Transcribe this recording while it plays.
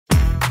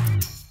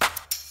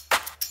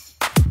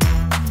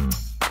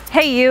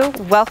Hey you,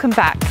 welcome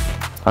back.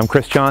 I'm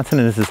Chris Johnson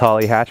and this is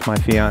Holly Hatch, my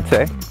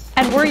fiance.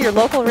 And we're your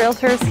local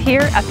realtors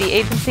here at the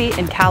agency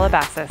in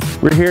Calabasas.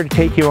 We're here to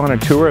take you on a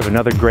tour of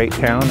another great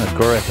town,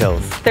 Agoura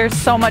Hills. There's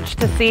so much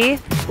to see.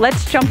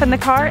 Let's jump in the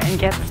car and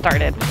get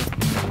started.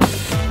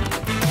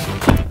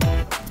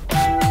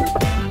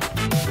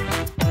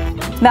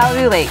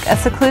 Malibu Lake, a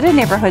secluded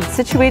neighborhood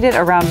situated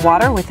around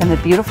water within the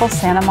beautiful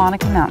Santa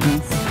Monica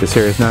Mountains. This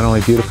area is not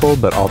only beautiful,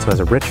 but also has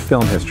a rich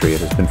film history.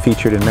 It has been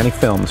featured in many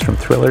films, from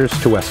thrillers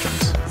to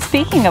westerns.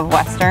 Speaking of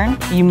western,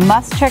 you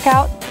must check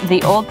out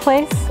the Old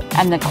Place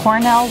and the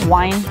Cornell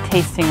Wine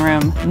Tasting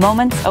Room,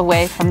 moments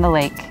away from the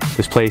lake.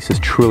 This place is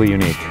truly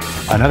unique.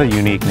 Another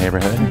unique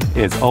neighborhood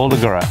is Old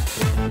Agoura.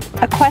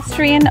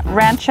 Equestrian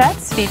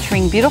ranchettes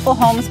featuring beautiful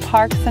homes,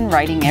 parks, and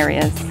riding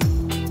areas.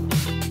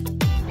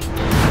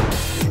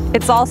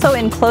 It's also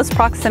in close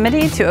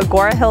proximity to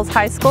Agoura Hills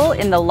High School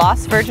in the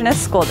Las Virgenes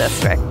School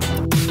District.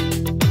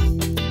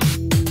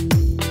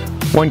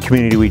 One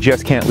community we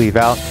just can't leave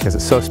out because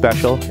it's so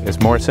special is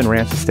Morrison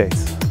Ranch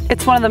Estates.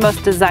 It's one of the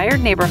most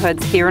desired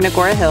neighborhoods here in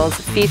Agoura Hills,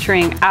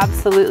 featuring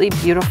absolutely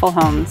beautiful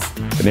homes.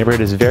 The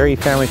neighborhood is very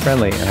family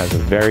friendly and has a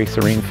very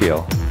serene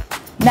feel.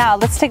 Now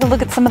let's take a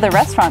look at some of the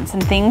restaurants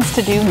and things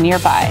to do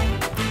nearby.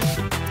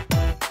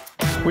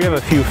 We have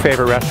a few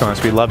favorite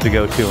restaurants we love to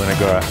go to in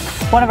Agoura.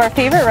 One of our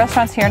favorite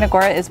restaurants here in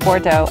Agoura is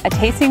Bordeaux, a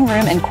tasting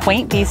room and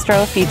quaint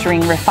bistro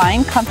featuring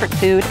refined comfort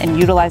food and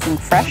utilizing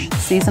fresh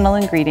seasonal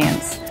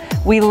ingredients.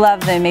 We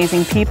love the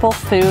amazing people,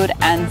 food,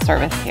 and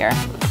service here.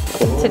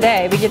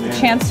 Today, we get the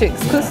chance to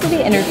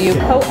exclusively interview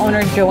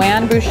co-owner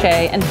Joanne Boucher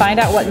and find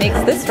out what makes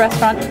this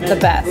restaurant the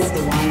best.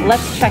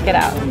 Let's check it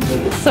out.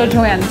 So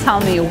Joanne, tell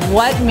me,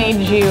 what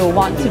made you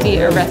want to be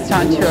a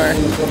restaurateur?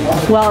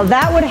 Well,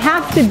 that would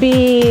have to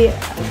be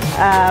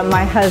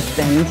my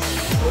husband,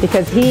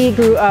 because he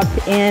grew up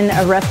in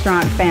a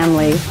restaurant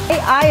family.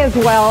 I as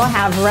well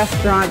have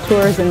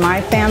restaurateurs in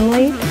my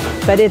family,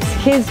 but it's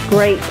his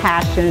great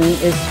passion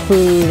is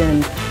food,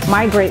 and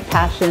my great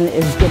passion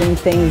is getting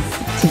things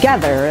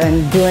together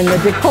and doing the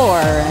decor.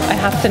 I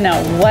have to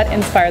know, what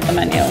inspired the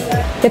menu?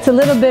 It's a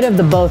little bit of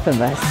the both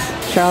of us.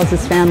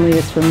 Charles's family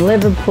is from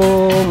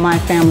Liverpool, my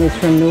family's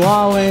from New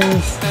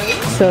Orleans,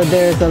 so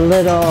there's a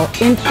little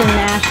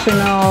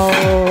international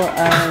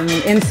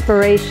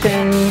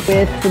inspiration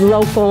with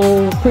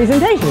local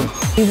presentation.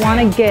 We want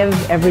to give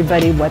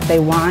everybody what they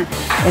want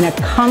in a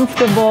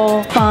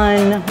comfortable,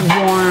 fun,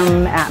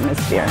 warm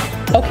atmosphere.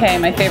 Okay,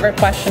 my favorite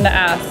question to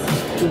ask.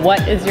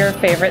 What is your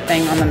favorite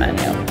thing on the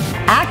menu?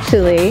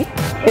 Actually,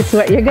 It's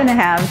what you're going to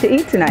have to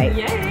eat tonight,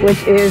 Yay.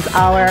 Which is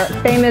our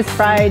famous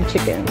fried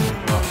chicken.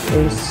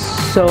 It's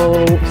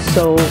so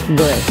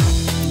good.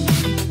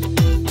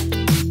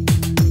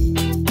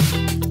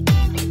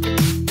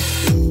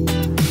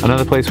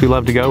 Another place we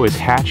love to go is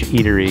Hatch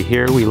Eatery.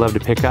 Here we love to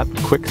pick up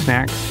quick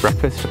snacks,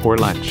 breakfast, or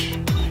lunch.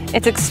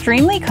 It's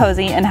extremely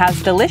cozy and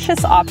has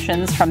delicious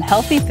options from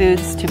healthy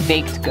foods to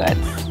baked goods.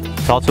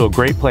 It's also a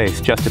great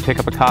place just to pick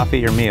up a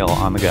coffee or meal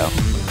on the go.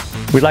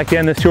 We'd like to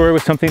end this tour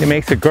with something that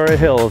makes Agoura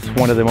Hills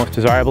one of the most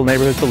desirable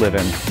neighborhoods to live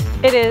in.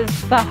 It is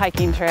the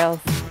hiking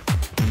trails.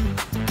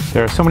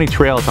 There are so many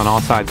trails on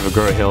all sides of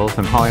Agoura Hills,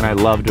 and Holly and I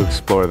love to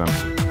explore them.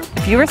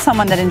 If you are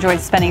someone that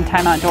enjoys spending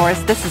time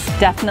outdoors, this is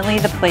definitely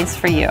the place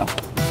for you.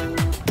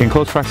 In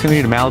close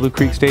proximity to Malibu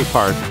Creek State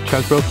Park,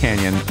 Chesbrough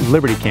Canyon,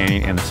 Liberty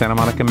Canyon, and the Santa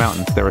Monica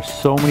Mountains, there are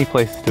so many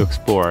places to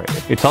explore.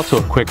 It's also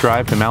a quick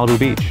drive to Malibu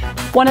Beach.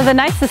 One of the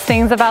nicest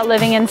things about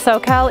living in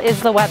SoCal is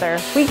the weather.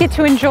 We get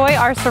to enjoy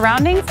our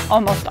surroundings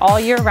almost all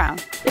year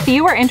round. If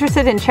you are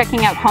interested in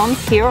checking out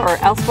homes here or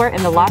elsewhere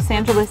in the Los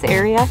Angeles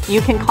area,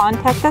 you can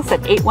contact us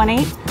at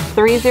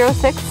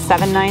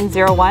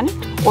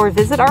 818-306-7901 or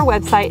visit our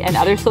website and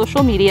other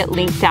social media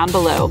linked down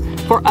below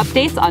for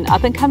updates on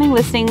up-and-coming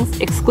listings,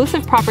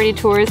 exclusive property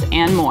tours,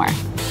 and more.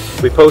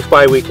 We post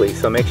bi-weekly,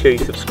 so make sure you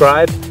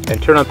subscribe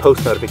and turn on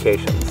post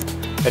notifications.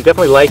 And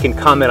definitely like and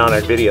comment on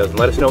our videos and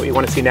let us know what you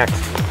want to see next.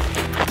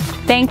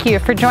 Thank you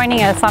for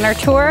joining us on our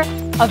tour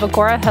of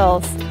Agoura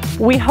Hills.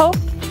 We hope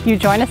you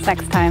join us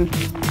next time.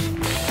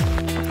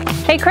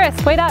 Hey Chris,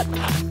 wait up!